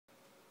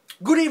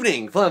Good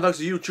evening, fine folks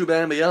of YouTube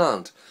and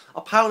beyond.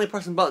 Apparently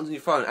pressing buttons on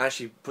your phone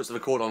actually puts the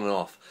record on and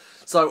off.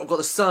 So I've got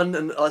the sun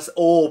and this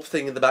orb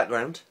thing in the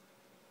background.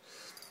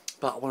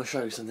 But I want to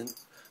show you something. A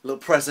little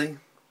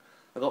pressing.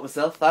 I got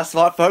myself. That's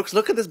right folks,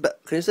 look at this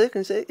can you see it? Can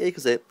you see it? Yeah, you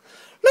can see it.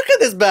 Look at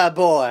this bad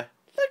boy.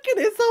 Look at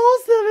it, it's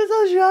awesome, it's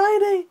so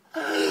shiny.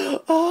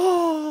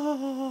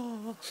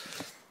 Oh.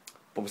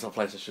 Bought myself a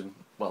PlayStation.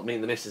 Well, me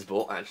and the missus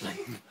bought actually.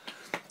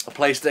 A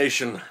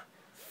PlayStation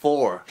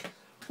 4.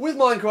 With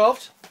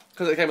Minecraft,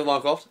 because it came with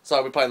Minecraft, so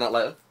I'll be playing that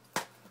later.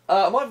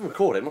 I might even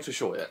record it, I'm not too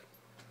sure yet.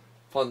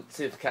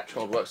 See if the capture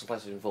card works on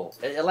PlayStation 4.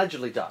 It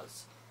allegedly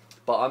does.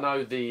 But I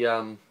know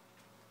the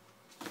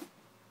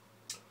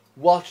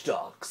Watch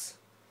Dogs,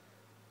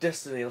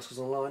 Destiny, that's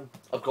online.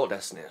 I've got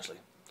Destiny actually.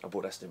 I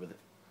bought Destiny with it.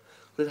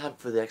 I did have it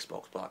for the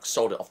Xbox, but I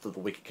sold it after the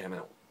week it came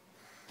out.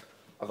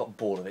 I got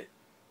bored of it.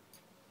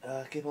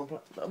 Keep on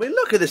playing. I mean,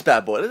 look at this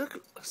bad boy.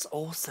 That's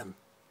awesome.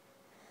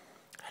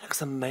 It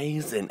looks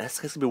amazing. It's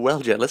going to be well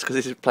jealous because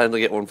he's planning to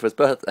get one for his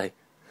birthday.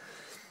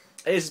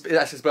 It's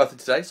actually his birthday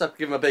today, so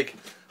give him a big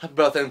happy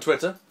birthday on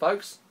Twitter,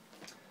 folks.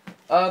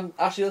 I'm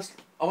actually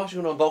going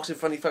to unbox it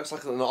for any folks,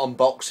 like an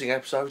unboxing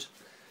episode.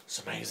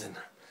 It's amazing.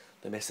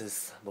 The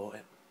missus bought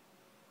it.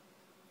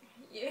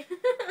 Yeah.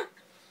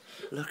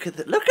 Look at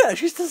her.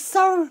 She's just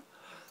so.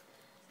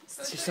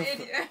 She's so.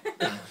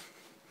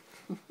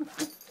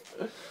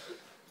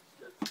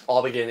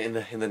 I'll begin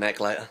in the neck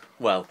later.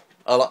 Well.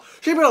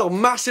 She put a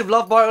massive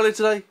love bite earlier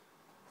today.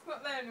 It's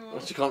not there anymore.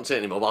 Well, she can't see it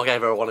anymore, but I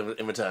gave her one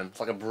in return. It's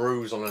like a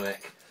bruise on her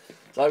neck.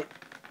 So,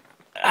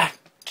 I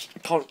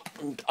can't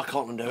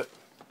undo it.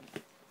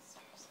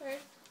 Sorry.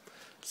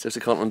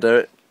 Seriously can't undo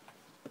it.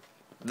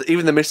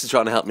 Even the missus is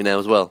trying to help me now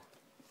as well.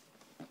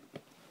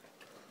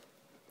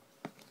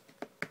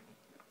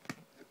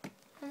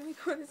 Oh my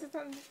god, this is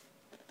done.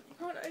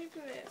 I can't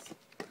open this.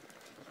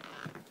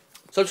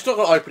 So I'm just not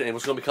going to open it,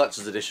 it's going to be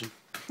collector's edition.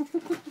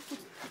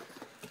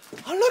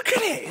 Oh, look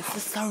at it! It's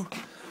just so.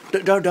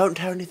 Don't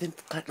tear anything.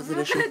 It's collector's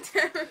edition. It's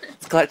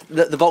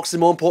the box is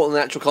more important than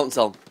the actual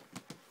console.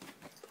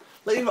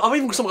 I've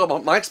even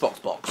got my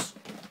Xbox box.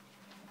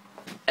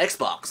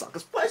 Xbox.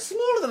 It's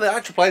smaller than the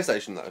actual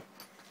PlayStation though.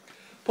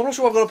 But I'm not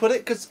sure where I'm going to put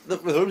it because the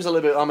room's a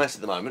little bit messy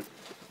at the moment.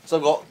 So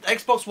I've got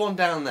Xbox One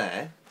down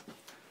there,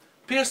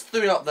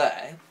 PS3 up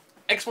there,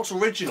 Xbox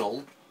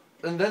Original,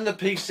 and then the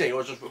PC. I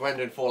was just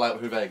rendering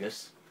Fallout New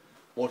Vegas,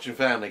 watching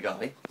Family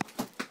Guy.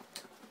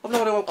 I've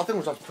no idea. I think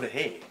I'm going to put it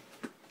here.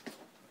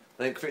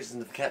 Then it fits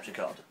into the capture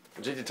card.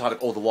 I need to tidy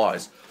up all the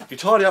wires. You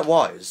tidy up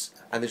wires,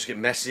 and they just get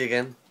messy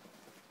again.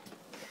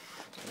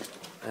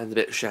 And a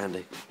bit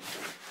shandy.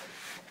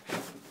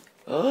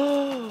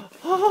 Oh,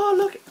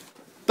 look.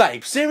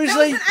 Babe,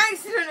 seriously? That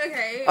was an accident,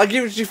 okay? I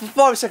give it to you for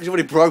 5 seconds, you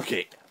already broke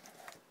it.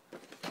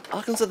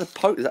 I can see the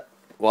poke. Is that?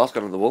 Well, that's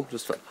going on the wall.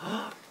 Just for.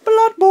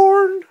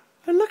 Bloodborne!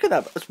 And look at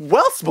that. It's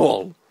well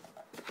small.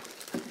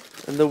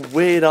 And the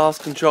weird ass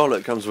controller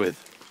it comes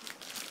with.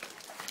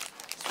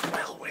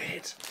 Well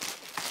weird.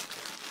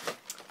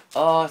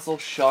 Oh, it's all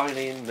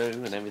shiny and new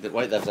and everything.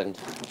 Wait there a second.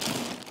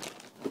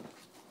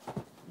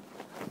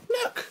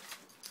 Look!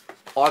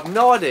 I have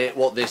no idea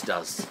what this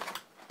does.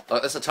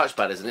 Like, that's a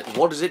touchpad, isn't it?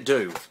 What does it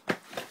do?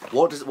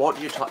 What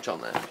do you touch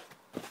on there?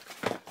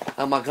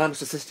 And my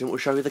glamorous assistant will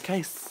show you the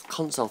case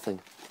console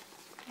thing.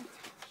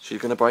 She's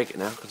going to break it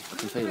now because I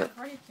can feel it.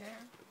 Break it.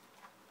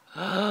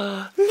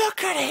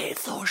 Look at it!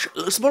 It's all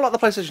it's more like the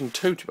PlayStation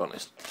 2, to be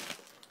honest.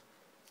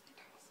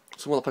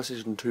 It's more like the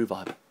PlayStation 2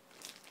 vibe.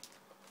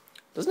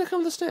 Doesn't it come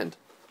with a stand?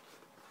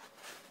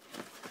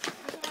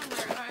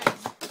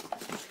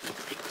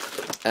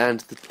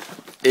 And the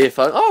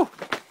earphone. Oh!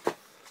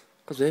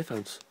 Because the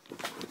earphones.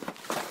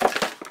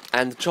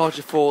 And the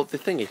charger for the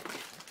thingy.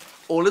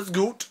 All is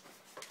good.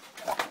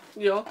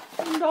 Yeah,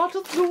 not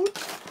as good.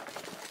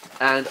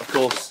 And of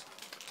course,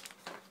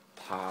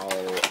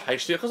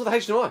 HDMI, because of the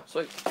HDMI,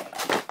 sweet.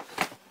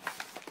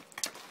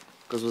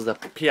 Because it was the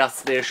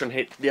PlayStation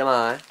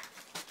HDMI.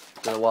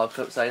 Don't know why I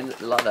kept saying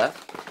it like that.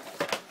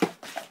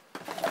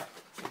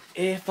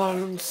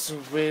 Earphones,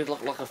 weird,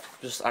 like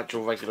just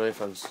actual regular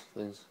earphones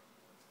things.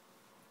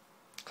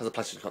 Because the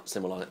PlayStation got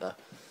similar on it though.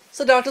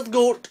 So that is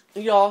good,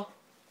 yeah.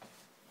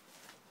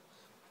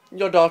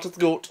 Your daughter's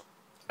good.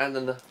 And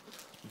then the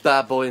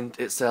bad boy in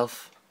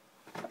itself.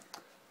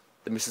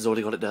 The missus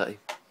already got it dirty.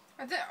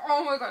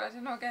 Oh my god, I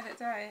did not get it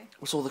dirty.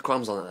 What's all the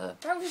crumbs on it there?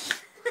 That was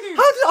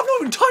I've not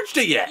even touched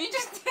it yet! You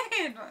just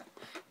did!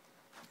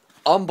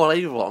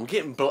 Unbelievable. I'm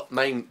getting words,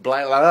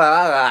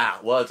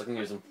 I can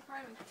use them. I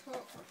can't even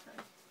talk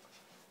properly.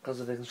 Because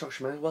of the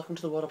construction man. Welcome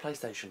to the world of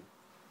PlayStation.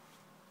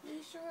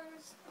 You sure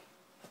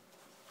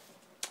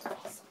it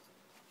was...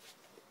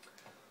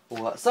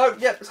 Alright, so,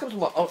 yeah, let's come to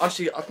what. Oh,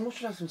 actually, I'm not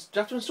sure do you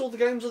have to install the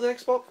games on the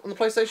Xbox, on the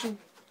PlayStation?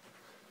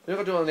 Maybe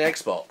I'll do it on the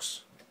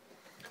Xbox.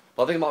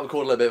 But I think I might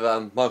record a little bit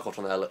of Minecraft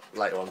on there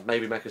later on.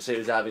 Maybe make a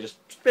series out of it, just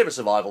a bit of a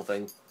survival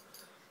thing.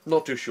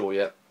 Not too sure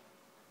yet.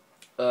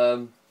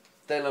 Then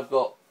I've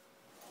got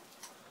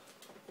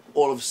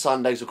all of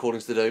Sunday's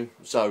recordings to do.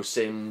 So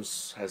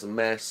Sims has a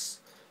mess,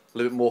 a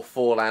little bit more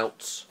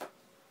Fallout.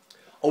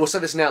 I will say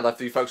this now though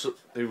for you folks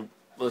who are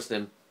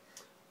listening.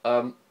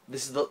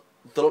 This is the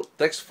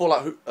next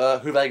Fallout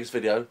Who Vegas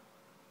video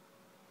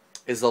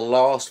is the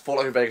last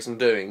Fallout Who Vegas I'm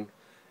doing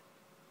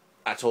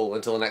at all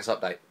until the next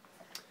update.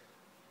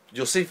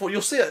 You'll see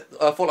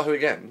Fallout Who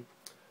again,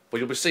 but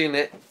you'll be seeing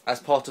it as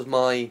part of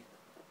my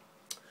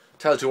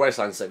Tale of Two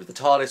Wastelands series. The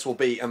TARDIS will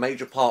be a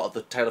major part of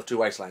the Tale of Two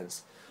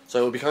Wastelands.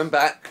 So it will be coming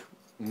back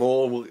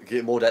more, we'll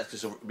get more depth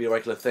because it'll be a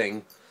regular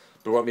thing,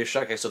 but it won't be a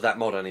showcase of that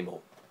mod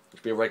anymore.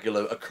 It'll be a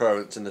regular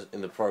occurrence in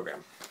the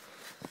program.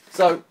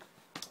 So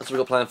that's what we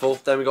got planned for.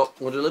 Then we'll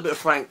do a little bit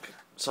of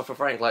stuff for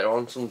Frank later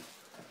on,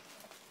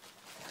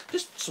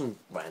 just some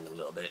random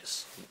little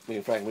bits. Me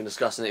and Frank have been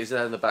discussing it. He's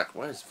there in the back.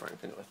 Where's Frank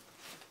anyway?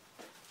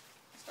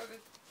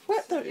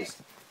 Where? There he is.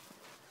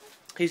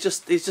 He's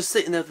just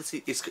sitting there with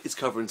he's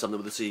covering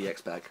something with the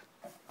CEX bag.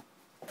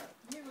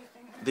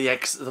 The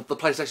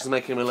PlayStation's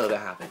making him a little bit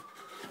happy.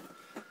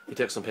 He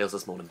took some pills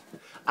this morning.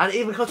 And it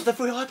even got to the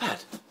free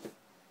iPad.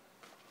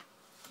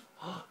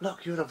 Oh,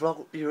 look, you're in a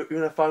vlog, you're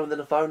in a phone, then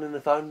a phone, and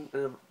a phone,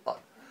 and a...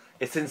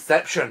 It's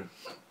Inception.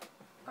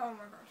 Oh my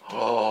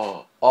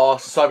gosh. Oh,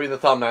 so be in the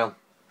thumbnail.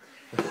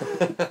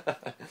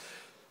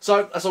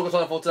 So, that's all we've got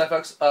time for today,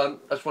 folks. I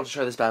just want to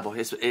show this bad boy.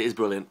 It is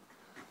brilliant.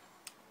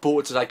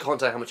 Bought it today. Can't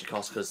tell you how much it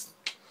costs because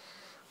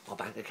my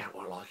bank account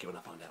won't like it when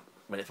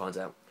it finds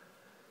out.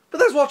 But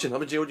thanks for watching. I've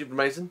been GWOOD, you've been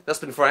amazing. That's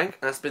been Frank,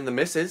 and that's been the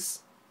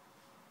missus.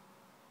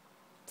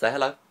 Say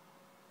hello.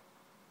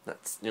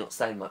 You're not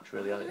saying much,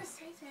 really, are you?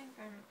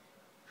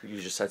 You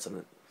just said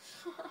something.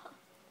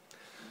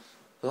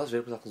 Well, that's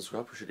video. Please like and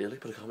subscribe. Appreciate it dearly.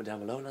 Put a comment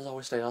down below, and as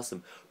always, stay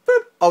awesome.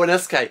 Boop. Oh,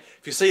 and SK,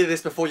 if you see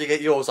this before you get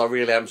yours, I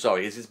really am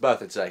sorry. It's his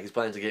birthday today. He's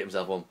planning to get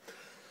himself one.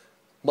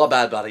 My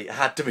bad, buddy. It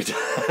had to be done.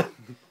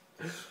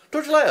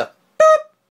 Talk to you later.